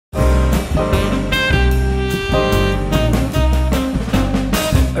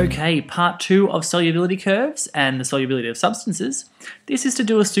Okay, part 2 of solubility curves and the solubility of substances. This is to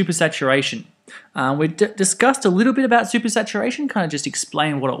do with supersaturation. We discussed a little bit about supersaturation, kind of just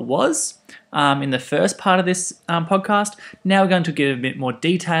explain what it was in the first part of this podcast. Now we're going to give a bit more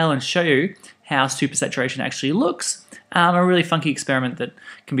detail and show you how supersaturation actually looks. A really funky experiment that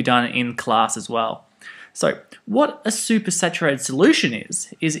can be done in class as well. So what a supersaturated solution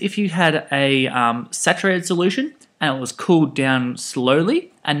is if you had a saturated solution and it was cooled down slowly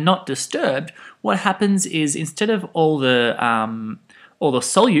and not disturbed, what happens is instead of all the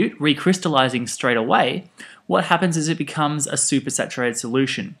solute recrystallizing straight away, what happens is it becomes a supersaturated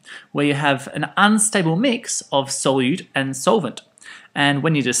solution where you have an unstable mix of solute and solvent. And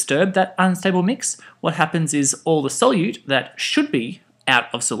when you disturb that unstable mix, what happens is all the solute that should be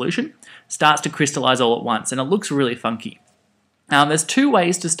out of solution starts to crystallize all at once, and it looks really funky. There's two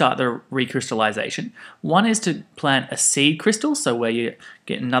ways to start the recrystallization. One is to plant a seed crystal, so where you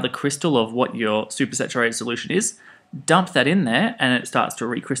get another crystal of what your supersaturated solution is, dump that in there and it starts to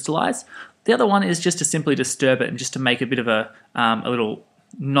recrystallize. The other one is just to simply disturb it and just to make a bit of a little,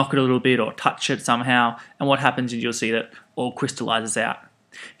 knock it a little bit or touch it somehow, and what happens is you'll see that all crystallizes out.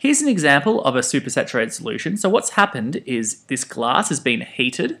 Here's an example of a supersaturated solution. So what's happened is this glass has been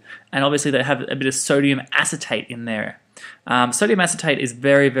heated, and obviously they have a bit of sodium acetate in there. Sodium acetate is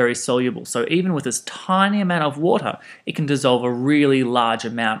very, very soluble, so even with this tiny amount of water, it can dissolve a really large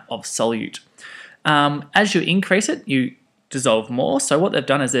amount of solute. As you increase it, you dissolve more. So what they've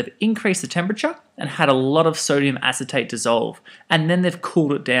done is they've increased the temperature and had a lot of sodium acetate dissolve, and then they've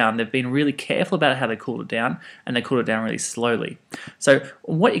cooled it down. They've been really careful about how they cooled it down, and they cooled it down really slowly. So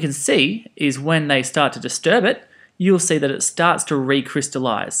what you can see is when they start to disturb it, you'll see that it starts to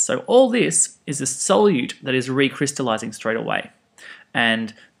recrystallize. So all this is a solute that is recrystallizing straight away.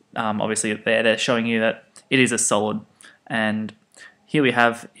 And obviously they're showing you that it is a solid. And here we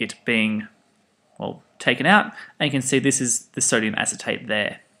have it being, well, taken out, and you can see this is the sodium acetate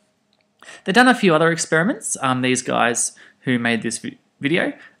there. They've done a few other experiments, these guys who made this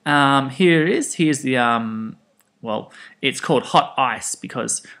video. Here it is. Here's the, well, it's called hot ice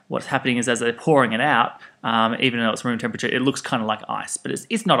because what's happening is as they're pouring it out, even though it's room temperature, it looks kind of like ice, but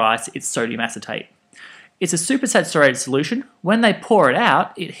it's not ice, it's sodium acetate. It's a supersaturated solution. When they pour it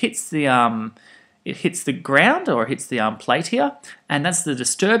out, it hits the ground, or it hits the plate here, and that's the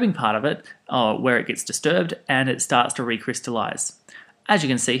disturbing part of it, where it gets disturbed and it starts to recrystallize. As you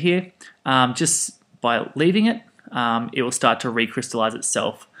can see here, just by leaving it, it will start to recrystallize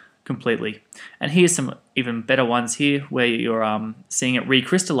itself completely. And here's some even better ones here where you're seeing it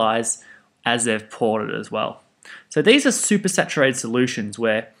recrystallize as they've poured it as well. So these are supersaturated solutions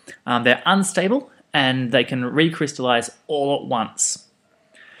where they're unstable and they can recrystallize all at once.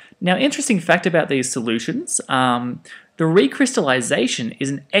 Now, interesting fact about these solutions, the recrystallization is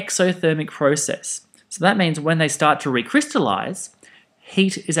an exothermic process. So that means when they start to recrystallize,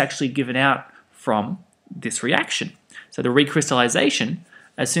 heat is actually given out from this reaction. So the recrystallization,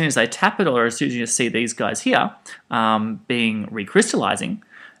 as soon as they tap it, or as soon as you see these guys here being recrystallizing,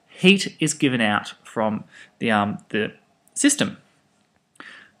 heat is given out from the system.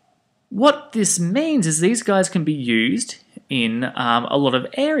 What this means is these guys can be used in a lot of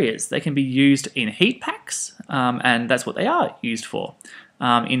areas. They can be used in heat packs, and that's what they are used for.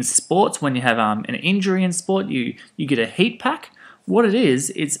 In sports, when you have an injury in sport, you get a heat pack. What it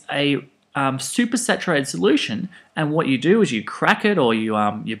is, it's a supersaturated solution, and what you do is you crack it, or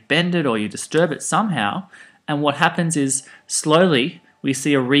you bend it, or you disturb it somehow, and what happens is slowly we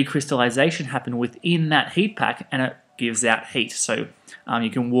see a recrystallization happen within that heat pack, and it gives out heat, so you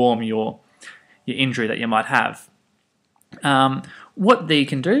can warm your injury that you might have. What they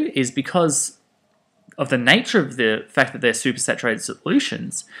can do is, because of the nature of the fact that they're supersaturated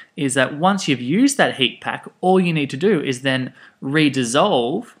solutions, is that once you've used that heat pack, all you need to do is then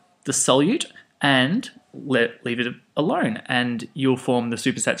redissolve the solute and leave it alone, and you'll form the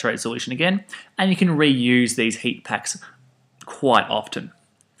supersaturated solution again, and you can reuse these heat packs quite often.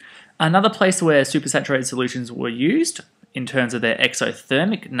 Another place where supersaturated solutions were used in terms of their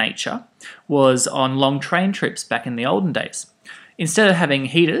exothermic nature was on long train trips back in the olden days. Instead of having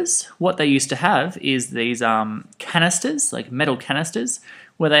heaters, what they used to have is these canisters, like metal canisters,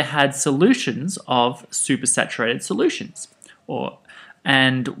 where they had solutions of supersaturated solutions.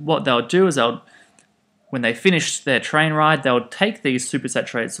 And what they'll do is when they finish their train ride, they'll take these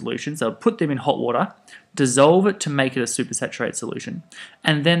supersaturated solutions, they'll put them in hot water, dissolve it to make it a supersaturated solution,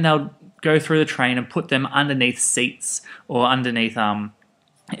 and then they'll go through the train and put them underneath seats or underneath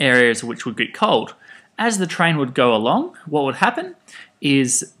areas which would get cold. As the train would go along, what would happen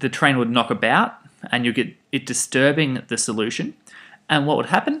is the train would knock about and you get it disturbing the solution, And what would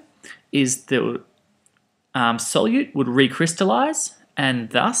happen is the solute would recrystallize, and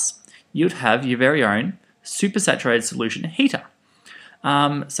thus you'd have your very own supersaturated solution heater.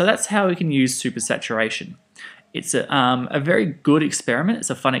 So that's how we can use supersaturation. It's a very good experiment. It's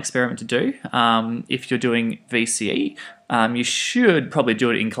a fun experiment to do. If you're doing VCE, you should probably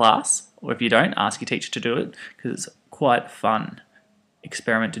do it in class, or if you don't, ask your teacher to do it, because it's quite a fun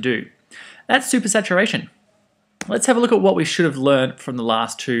experiment to do. That's supersaturation. Let's have a look at what we should have learned from the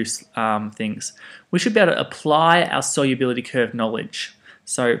last two things. We should be able to apply our solubility curve knowledge.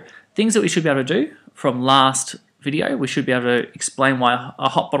 So things that we should be able to do from last video, we should be able to explain why a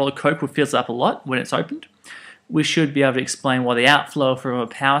hot bottle of Coke would fill up a lot when it's opened. We should be able to explain why the outflow from a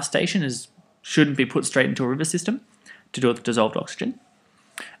power station shouldn't be put straight into a river system to do with dissolved oxygen.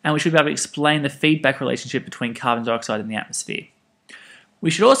 And we should be able to explain the feedback relationship between carbon dioxide and the atmosphere. We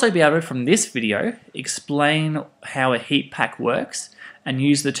should also be able to, from this video, explain how a heat pack works and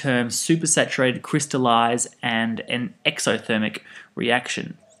use the term supersaturated crystallize and an exothermic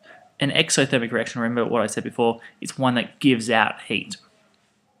reaction. An exothermic reaction, remember what I said before, it's one that gives out heat.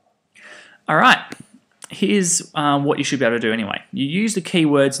 All right. Here's what you should be able to do anyway. You use the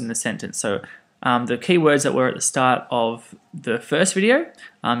keywords in the sentence. So the keywords that were at the start of the first video,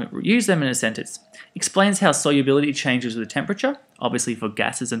 use them in a sentence. Explains how solubility changes with temperature, obviously for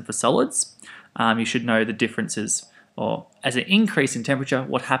gases and for solids. You should know the differences, or as an increase in temperature,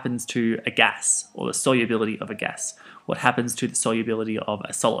 what happens to a gas, or the solubility of a gas. What happens to the solubility of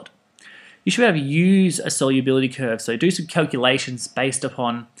a solid. You should be able to use a solubility curve, so do some calculations based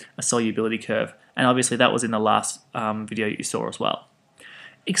upon a solubility curve. And obviously that was in the last video you saw as well.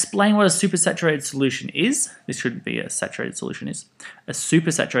 Explain what a supersaturated solution is. This shouldn't be a saturated solution, is a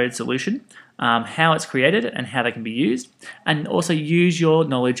supersaturated solution, how it's created and how they can be used, and also use your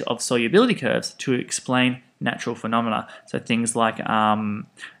knowledge of solubility curves to explain natural phenomena. So things like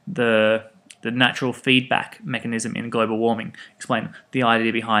the natural feedback mechanism in global warming. Explain the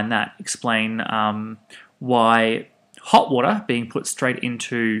idea behind that. Explain why hot water being put straight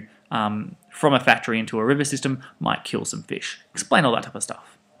into from a factory into a river system might kill some fish. Explain all that type of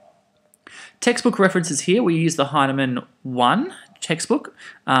stuff. Textbook references here. We use the Heinemann 1 textbook,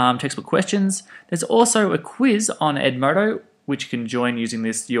 textbook questions. There's also a quiz on Edmodo, which you can join using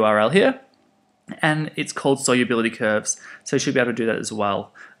this URL here. And it's called solubility curves, so you should be able to do that as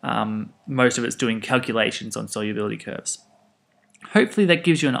well. Most of it's doing calculations on solubility curves. Hopefully that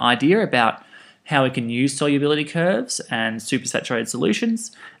gives you an idea about how we can use solubility curves and supersaturated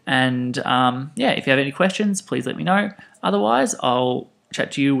solutions. And yeah, if you have any questions, please let me know. Otherwise, I'll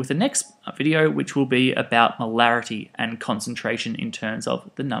chat to you with the next video, which will be about molarity and concentration in terms of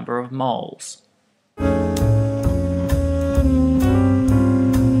the number of moles.